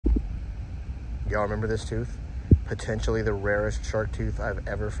Y'all remember this tooth? Potentially the rarest shark tooth I've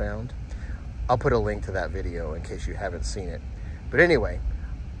ever found. I'll put a link to that video in case you haven't seen it. But anyway,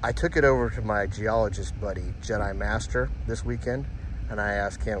 I took it over to my geologist buddy, Jedi Master, this weekend, and I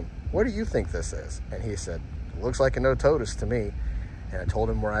asked him, what do you think this is? And he said, it looks like an Otodus to me. And I told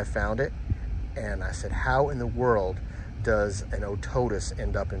him where I found it. And I said, how in the world does an Otodus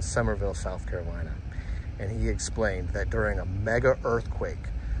end up in Summerville, South Carolina? And he explained that during a mega earthquake,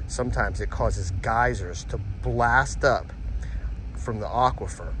 sometimes it causes geysers to blast up from the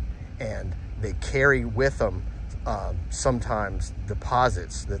aquifer, and they carry with them sometimes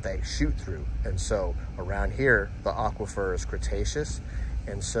deposits that they shoot through. And so around here, the aquifer is Cretaceous,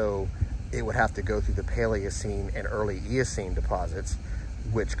 and so it would have to go through the Paleocene and early Eocene deposits,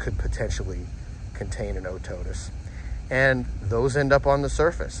 which could potentially contain an Otodus. And those end up on the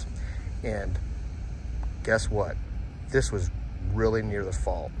surface. And guess what? This was really near the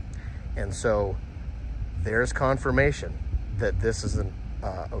fault. And so there's confirmation that this is an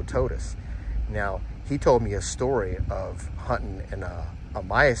Otodus. Now, he told me a story of hunting in a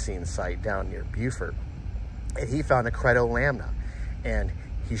Miocene site down near Beaufort, and he found a credolamna, and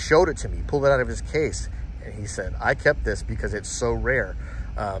he showed it to me, pulled it out of his case, and he said, I kept this because it's so rare,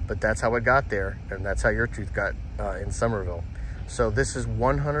 but that's how it got there, and that's how your tooth got in Summerville. So this is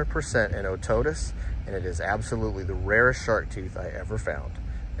 100% an Otodus, and it is absolutely the rarest shark tooth I ever found.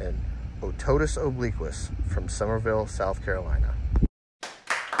 And Otodus obliquus from Summerville, South Carolina.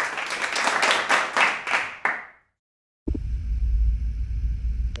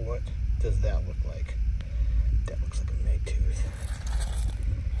 What does that look like? That looks like a meg tooth.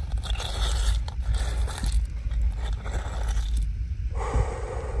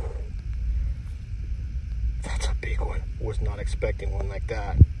 That's a big one. Was not expecting one like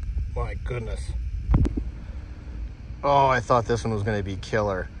that. My goodness. Oh, I thought this one was going to be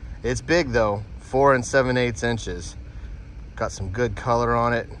killer. It's big though, 4 7/8 inches. Got some good color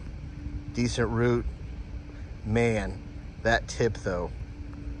on it, decent root. Man, that tip though,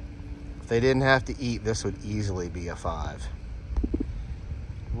 if they didn't have to eat, this would easily be a 5.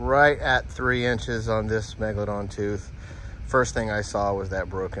 Right at 3 inches on this megalodon tooth. First thing I saw was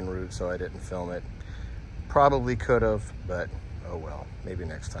that broken root, so I didn't film it. Probably could have, but oh well, maybe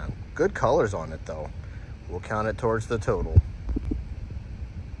next time. Good colors on it though. We'll count it towards the total.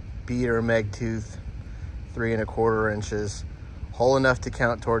 Beater meg tooth, 3 1/4 inches, whole enough to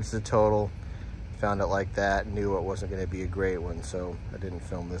count towards the total. Found it like that, knew it wasn't going to be a great one, so I didn't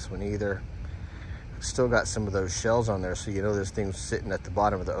film this one either. Still got some of those shells on there, so you know this thing was sitting at the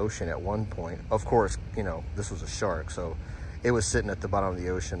bottom of the ocean at one point. Of course, you know, this was a shark, so it was sitting at the bottom of the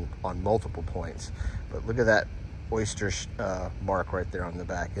ocean on multiple points. But look at that oyster mark right there on the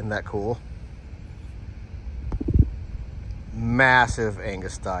back. Isn't that cool? Massive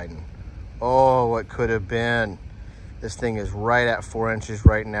Angustiden. Oh, what could have been. This thing is right at 4 inches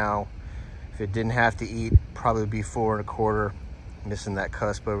right now. If it didn't have to eat, probably be 4 1/4. Missing that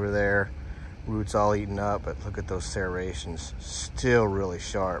cusp over there. Roots all eaten up, but look at those serrations. Still really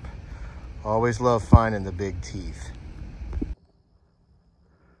sharp. Always love finding the big teeth.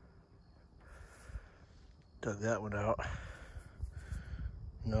 Dug that one out.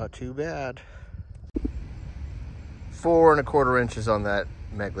 Not too bad. 4 1/4 inches on that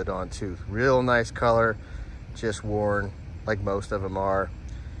megalodon tooth. Real nice color, just worn like most of them are.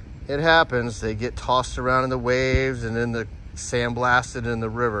 It happens, they get tossed around in the waves and then the sandblasted in the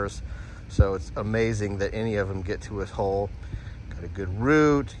rivers. So it's amazing that any of them get to a hole. Got a good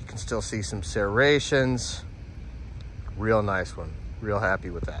root, you can still see some serrations. Real nice one, real happy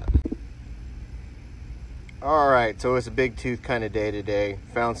with that. All right, so it's a big tooth kind of day today.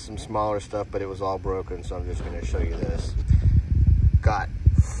 Found some smaller stuff, but it was all broken, so I'm just gonna show you this. Got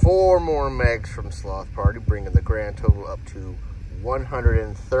 4 more megs from Sloth Party, bringing the grand total up to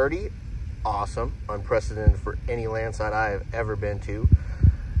 130. Awesome, unprecedented for any land site I have ever been to.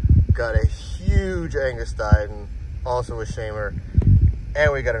 Got a huge Angustiden, also a shamer,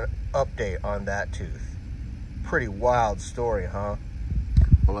 and we got an update on that tooth. Pretty wild story, huh?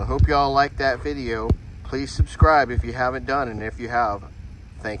 Well, I hope y'all liked that video. Please subscribe if you haven't done, and if you have,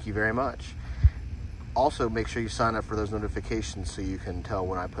 thank you very much. Also, make sure you sign up for those notifications so you can tell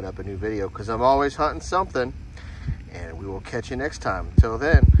when I put up a new video, because I'm always hunting something. And we will catch you next time. Until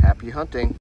then, happy hunting.